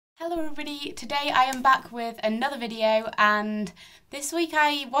Hello everybody, today I am back with another video, and this week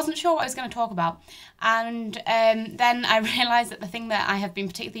I wasn't sure what I was going to talk about, and then I realised that the thing that I have been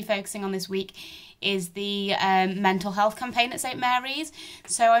particularly focusing on this week is the mental health campaign at St Mary's.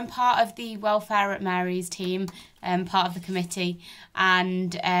 So I'm part of the Welfare at Mary's team, part of the committee,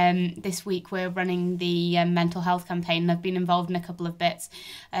 and this week we're running the mental health campaign, and I've been involved in a couple of bits,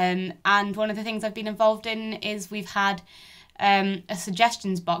 and one of the things I've been involved in is we've had a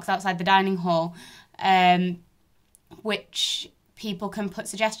suggestions box outside the dining hall, which people can put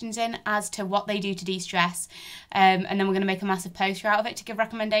suggestions in as to what they do to de-stress, and then we're going to make a massive poster out of it to give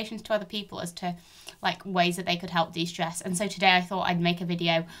recommendations to other people as to like ways that they could help de-stress. And so today I thought I'd make a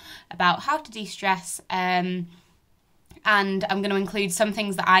video about how to de-stress, and I'm going to include some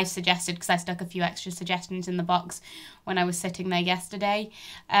things that I suggested because I stuck a few extra suggestions in the box when I was sitting there yesterday,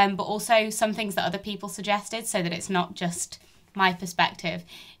 but also some things that other people suggested, so that it's not just my perspective,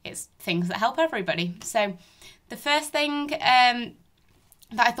 it's things that help everybody. So the first thing that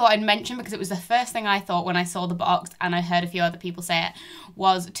I thought I'd mention, because it was the first thing I thought when I saw the box and I heard a few other people say it,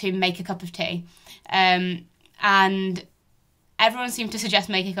 was to make a cup of tea. And everyone seemed to suggest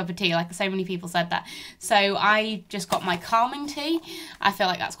make a cup of tea, like so many people said that. So I just got my calming tea. I feel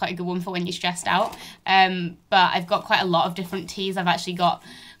like that's quite a good one for when you're stressed out. But I've got quite a lot of different teas. I've actually got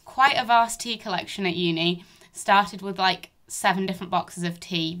quite a vast tea collection at uni. Started with like 7 different boxes of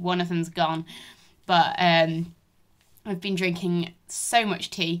tea. One of them's gone. But I've been drinking so much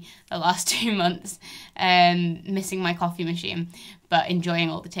tea the last 2 months, missing my coffee machine, but enjoying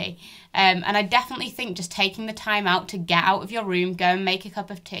all the tea. And I definitely think just taking the time out to get out of your room, go and make a cup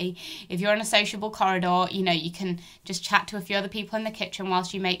of tea. If you're in a sociable corridor, you know, you can just chat to a few other people in the kitchen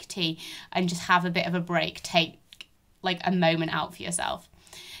whilst you make tea and just have a bit of a break. Take like a moment out for yourself.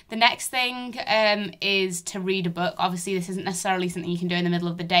 The next thing is to read a book. Obviously, this isn't necessarily something you can do in the middle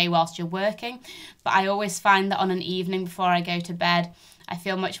of the day whilst you're working, but I always find that on an evening before I go to bed, I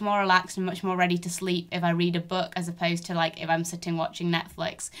feel much more relaxed and much more ready to sleep if I read a book, as opposed to like if I'm sitting watching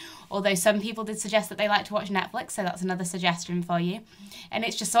Netflix. Although some people did suggest that they like to watch Netflix, so that's another suggestion for you. And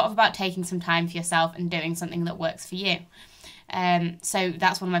it's just sort of about taking some time for yourself and doing something that works for you. So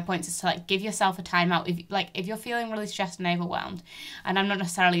that's one of my points, is to like give yourself a time out. If you're feeling really stressed and overwhelmed, and I'm not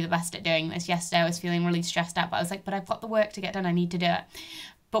necessarily the best at doing this. Yesterday I was feeling really stressed out, but I was like, but I've got the work to get done, I need to do it.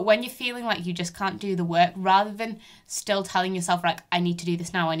 But when you're feeling like you just can't do the work, rather than still telling yourself like, I need to do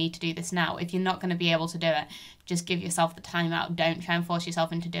this now, I need to do this now, if you're not going to be able to do it, just give yourself the time out. Don't try and force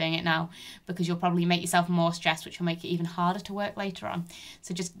yourself into doing it now, because you'll probably make yourself more stressed, which will make it even harder to work later on.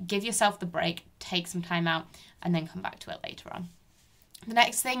 So just give yourself the break, take some time out, and then come back to it later on. The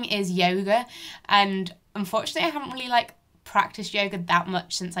next thing is yoga, and unfortunately I haven't really like practiced yoga that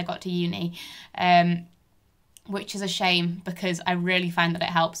much since I got to uni, which is a shame because I really find that it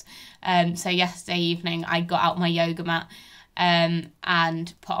helps. So yesterday evening I got out my yoga mat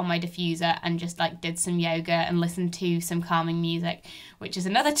and put on my diffuser and just like did some yoga and listened to some calming music, which is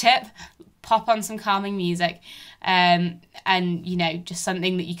another tip. Pop on some calming music, and you know, just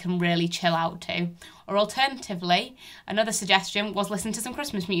something that you can really chill out to. Or alternatively, another suggestion was listen to some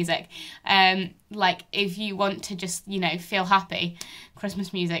Christmas music. Like if you want to just, you know, feel happy,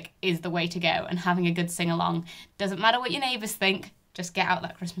 Christmas music is the way to go, and having a good sing-along. Doesn't matter what your neighbours think, just get out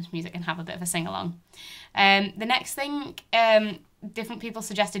that Christmas music and have a bit of a sing-along. The next thing, different people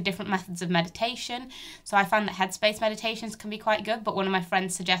suggested different methods of meditation. So I found that headspace meditations can be quite good, but one of my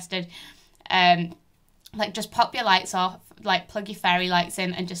friends suggested like just pop your lights off, like plug your fairy lights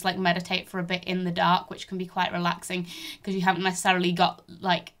in and just like meditate for a bit in the dark, which can be quite relaxing because you haven't necessarily got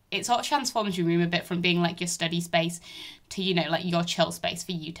like, it sort of transforms your room a bit from being like your study space to, you know, like your chill space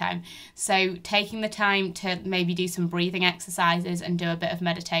for you time. So taking the time to maybe do some breathing exercises and do a bit of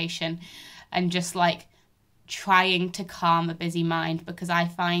meditation and just like trying to calm a busy mind, because I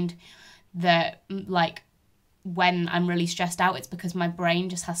find that like when I'm really stressed out, it's because my brain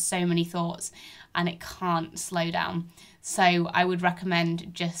just has so many thoughts and it can't slow down. So I would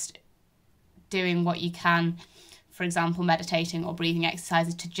recommend just doing what you can, for example, meditating or breathing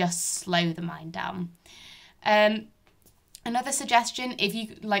exercises to just slow the mind down. Another suggestion, if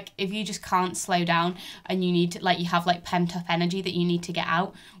you just can't slow down and you need to, like, you have like pent up energy that you need to get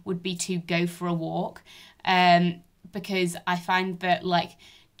out, would be to go for a walk. Because I find that like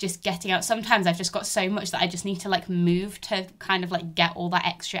just getting out, sometimes I've just got so much that I just need to like move to kind of like get all that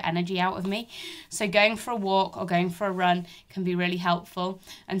extra energy out of me. So going for a walk or going for a run can be really helpful.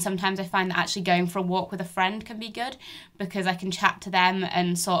 And sometimes I find that actually going for a walk with a friend can be good, because I can chat to them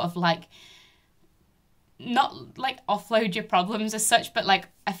and sort of like not like offload your problems as such, but like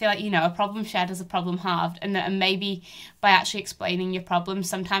I feel like, you know, a problem shared is a problem halved, and maybe by actually explaining your problems,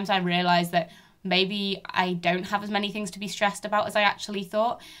 sometimes I realise that maybe I don't have as many things to be stressed about as I actually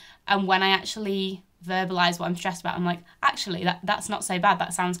thought. And when I actually verbalize what I'm stressed about, I'm like, actually, that's not so bad.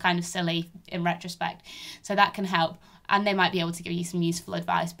 That sounds kind of silly in retrospect. So that can help. And they might be able to give you some useful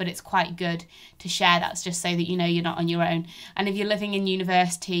advice, but it's quite good to share that, just so that you know you're not on your own. And if you're living in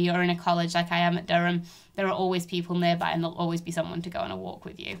university or in a college like I am at Durham, there are always people nearby, and there'll always be someone to go on a walk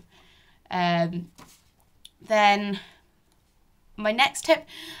with you. Then my next tip,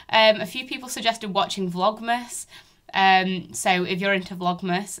 a few people suggested watching Vlogmas. So if you're into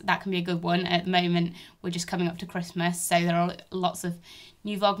Vlogmas, that can be a good one. At the moment, we're just coming up to Christmas, so there are lots of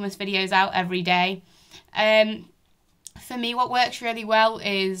new Vlogmas videos out every day. For me, what works really well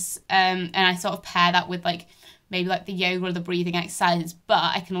is, and I sort of pair that with like maybe like the yoga or the breathing exercises, but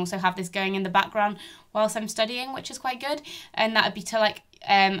I can also have this going in the background whilst I'm studying, which is quite good. And that would be to like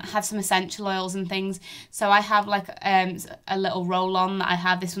have some essential oils and things. So I have like a little roll on that I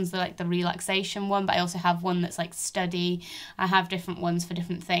have. This one's the relaxation one, but I also have one that's like study. I have different ones for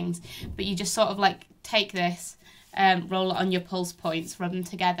different things, but you just sort of like take this, roll it on your pulse points, rub them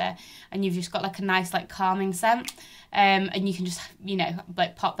together, and you've just got like a nice like calming scent. And you can just, you know,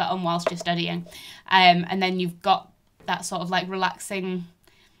 like pop that on whilst you're studying. And then you've got that sort of like relaxing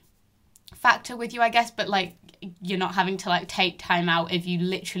factor with you, I guess, but like you're not having to like take time out if you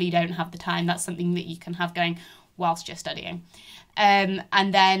literally don't have the time. That's something that you can have going whilst you're studying.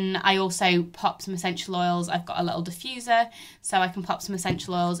 And then I also pop some essential oils. I've got a little diffuser, so I can pop some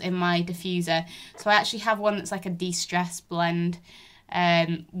essential oils in my diffuser. So I actually have one that's like a de-stress blend,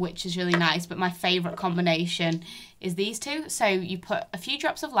 which is really nice, but my favourite combination is these two. So you put a few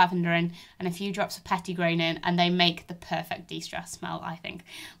drops of lavender in and a few drops of petitgrain in, and they make the perfect de-stress smell, I think.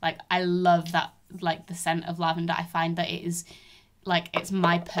 Like, I love that, like the scent of lavender. I find that it is like, it's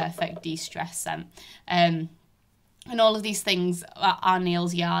my perfect de-stress scent. And all of these things are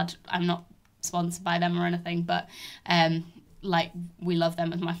Neal's Yard. I'm not sponsored by them or anything, but like, we love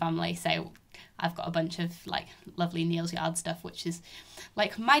them as my family, so I've got a bunch of like lovely Neal's Yard stuff, which is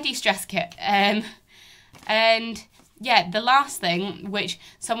like my de-stress kit. And yeah, the last thing, which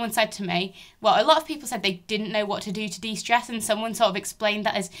someone said to me, well, a lot of people said they didn't know what to do to de-stress, and someone sort of explained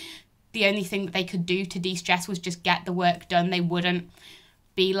that as the only thing that they could do to de-stress was just get the work done. They wouldn't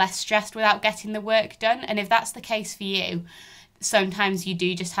be less stressed without getting the work done. And if that's the case for you, sometimes you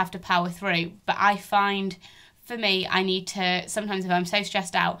do just have to power through. But I find, for me, I need to, sometimes if I'm so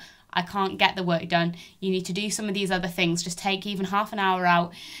stressed out, I can't get the work done, you need to do some of these other things. Just take even half an hour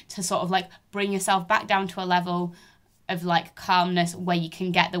out to sort of like bring yourself back down to a level of like calmness where you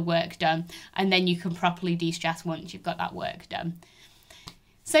can get the work done, and then you can properly de-stress once you've got that work done.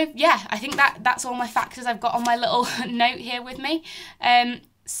 So yeah, I think that's all my factors I've got on my little note here with me.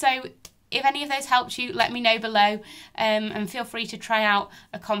 So if any of those helped you, let me know below, and feel free to try out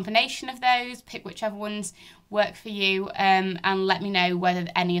a combination of those, pick whichever ones work for you, and let me know whether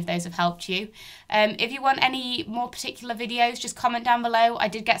any of those have helped you. If you want any more particular videos, just comment down below. I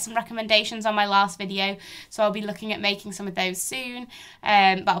did get some recommendations on my last video, so I'll be looking at making some of those soon,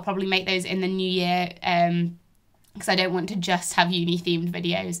 but I'll probably make those in the new year, because I don't want to just have uni-themed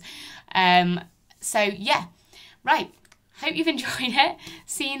videos. So yeah, right. Hope you've enjoyed it.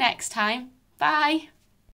 See you next time. Bye.